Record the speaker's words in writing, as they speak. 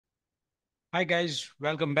Hi guys,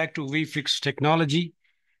 welcome back to VFix Technology.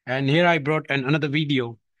 And here I brought another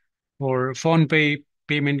video for PhonePe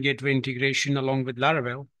Payment Gateway integration along with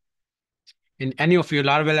Laravel. In any of your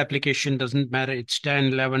Laravel application, doesn't matter, it's 10,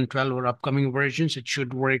 11, 12 or upcoming versions, it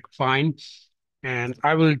should work fine. And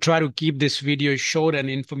I will try to keep this video short and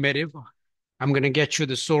informative. I'm going to get you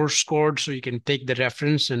the source code so you can take the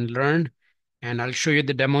reference and learn. And I'll show you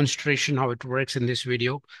the demonstration how it works in this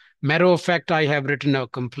video. Matter of fact, I have written a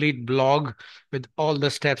complete blog with all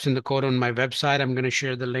the steps in the code on my website. I'm going to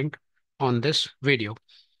share the link on this video.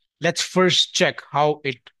 Let's first check how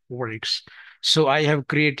it works. So I have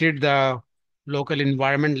created the local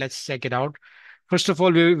environment. Let's check it out. First of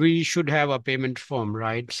all, we should have a payment form,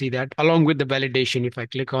 right? See that along with the validation. If I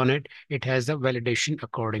click on it, it has the validation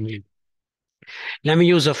accordingly. Let me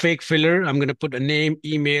use a fake filler. I'm going to put a name,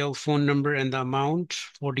 email, phone number, and the amount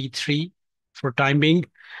 43 for time being.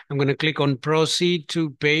 I'm going to click on proceed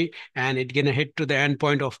to pay, and it's going to hit to the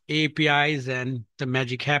endpoint of APIs, and the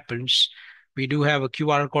magic happens. We do have a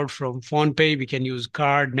QR code from PhonePe. We can use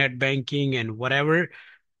card, net banking, and whatever.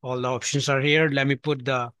 All the options are here. Let me put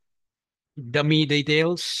the dummy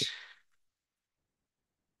details.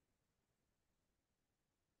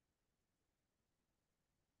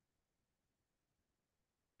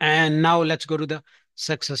 And now let's go to the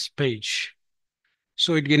success page.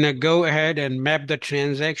 So it's going to go ahead and map the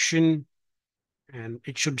transaction, and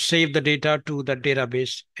it should save the data to the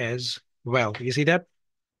database as well. You see that?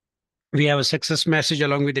 We have a success message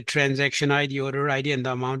along with the transaction ID, order ID, and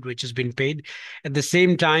the amount which has been paid. At the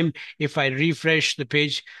same time, if I refresh the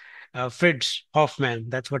page, Fritz Hoffman,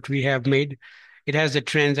 that's what we have made. It has the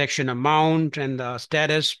transaction amount and the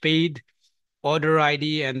status paid, order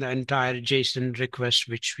ID, and the entire JSON request,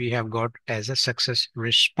 which we have got as a success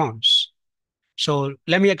response. So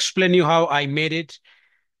let me explain you how I made it.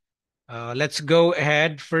 Let's go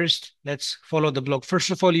ahead first. Let's follow the block. First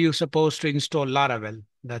of all, you're supposed to install Laravel.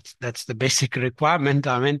 That's the basic requirement.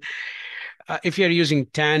 I mean, if you're using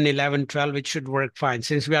 10, 11, 12, it should work fine.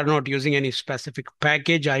 Since we are not using any specific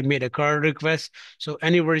package, I made a curl request. So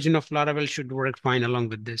any version of Laravel should work fine along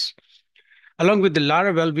with this. Along with the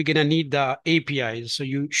Laravel, we're gonna need the APIs. So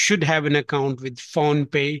you should have an account with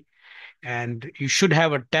PhonePe, and you should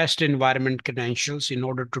have a test environment credentials in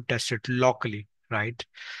order to test it locally, right?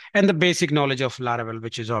 And the basic knowledge of Laravel,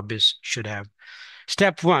 which is obvious, should have.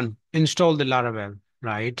 Step one, install the Laravel,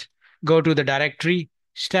 right? Go to the directory.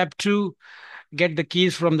 Step two, get the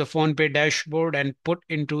keys from the PhonePe dashboard and put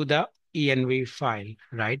into the env file,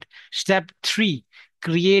 right? Step three,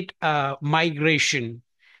 create a migration.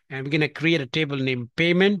 And we're going to create a table named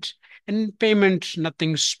payment. And payment,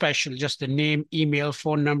 nothing special, just the name, email,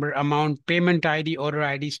 phone number, amount, payment ID, order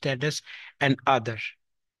ID, status, and other.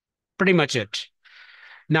 Pretty much it.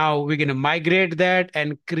 Now we're going to migrate that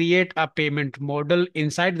and create a payment model.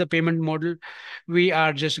 Inside the payment model, we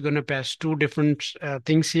are just going to pass two different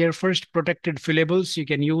things here. First, protected fillables. You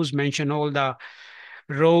can use, mention all the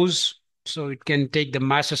rows so it can take the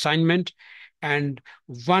mass assignment. And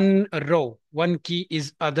one row, one key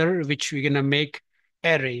is other, which we're going to make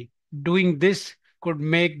array. Doing this could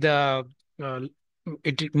make the uh,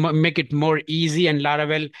 make it more easy, and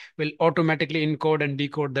Laravel will automatically encode and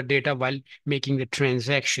decode the data while making the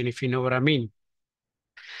transaction, if you know what I mean.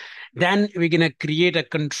 Then we're going to create a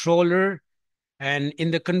controller, and in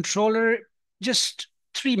the controller, just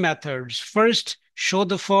three methods. First, show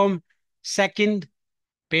the form. Second,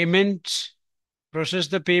 payment, process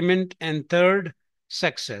the payment. And third,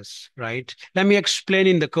 success, right? Let me explain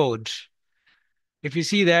in the code. If you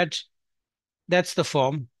see that, that's the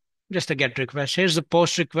form, just a get request. Here's the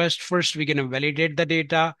post request. First, we're going to validate the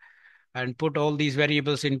data and put all these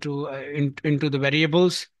variables into the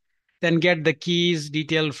variables. Then get the keys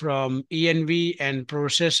detail from env and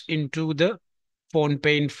process into the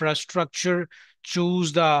PhonePe infrastructure.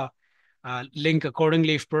 Choose the link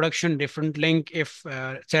accordingly. If production, different link. If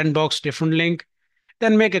sandbox, different link.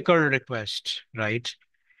 Then make a curl request, right?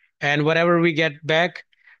 And whatever we get back,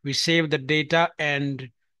 we save the data and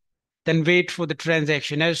then wait for the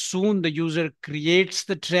transaction. As soon the user creates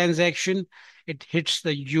the transaction, it hits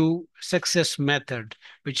the U success method,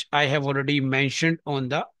 which I have already mentioned on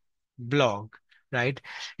the blog, right?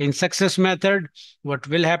 In success method, what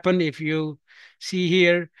will happen if you see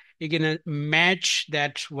here, you're gonna match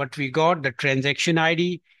that what we got, the transaction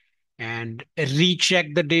ID, and recheck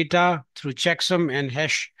the data through checksum and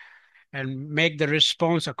hash and make the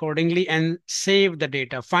response accordingly and save the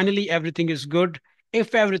data. Finally, everything is good.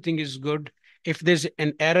 If everything is good, if there's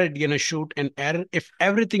an error, it's gonna shoot an error. If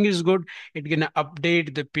everything is good, it's gonna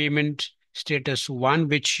update the payment status one,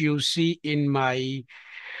 which you see in my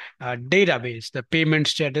database, the payment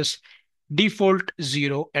status default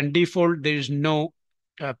zero, and default there is no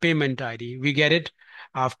payment ID. We get it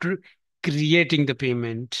after creating the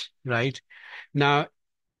payment, right? Now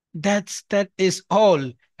that is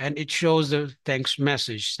all, and it shows the thanks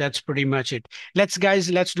message. That's pretty much it. Let's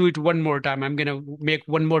do it one more time. I'm gonna make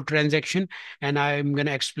one more transaction, and I'm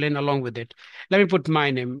gonna explain along with it. Let me put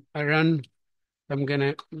my name, Arun. I'm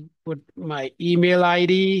gonna put my email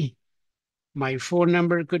ID. My phone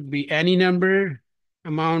number could be any number.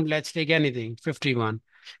 Amount, let's take anything, 51.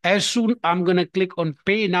 As soon I'm gonna click on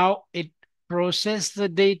pay now, it processes the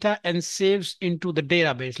data and saves into the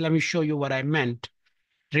database. Let me show you what I meant.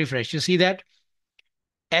 Refresh. You see that?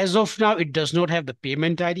 As of now, it does not have the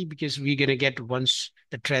payment ID because we're gonna get once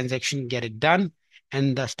the transaction get it done,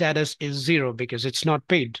 and the status is zero because it's not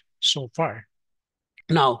paid so far.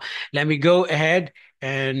 Now, let me go ahead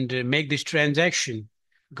and make this transaction.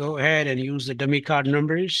 Go ahead and use the dummy card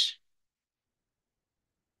numbers.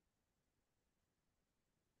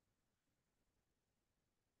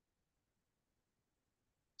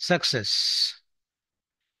 Success.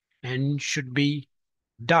 And should be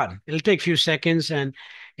done. It'll take a few seconds and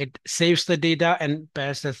it saves the data and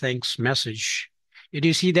pass the thanks message. Did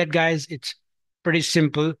you see that, guys? It's pretty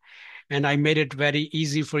simple and I made it very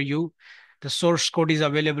easy for you. The source code is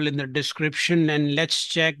available in the description, and let's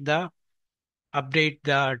check the update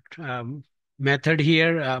the method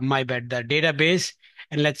here. My bad, the database,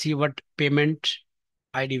 and let's see what payment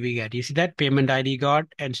ID we get. You see that payment ID got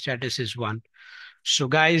and status is one. So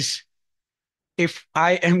guys, if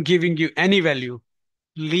I am giving you any value,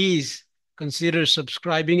 please consider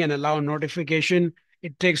subscribing and allow notification.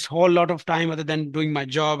 It takes a whole lot of time other than doing my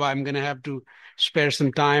job. I'm going to have to spare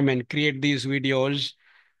some time and create these videos.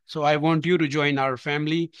 So I want you to join our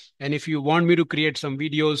family. And if you want me to create some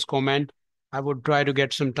videos, comment. I would try to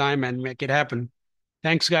get some time and make it happen.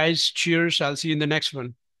 Thanks, guys. Cheers. I'll see you in the next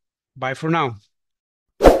one. Bye for now.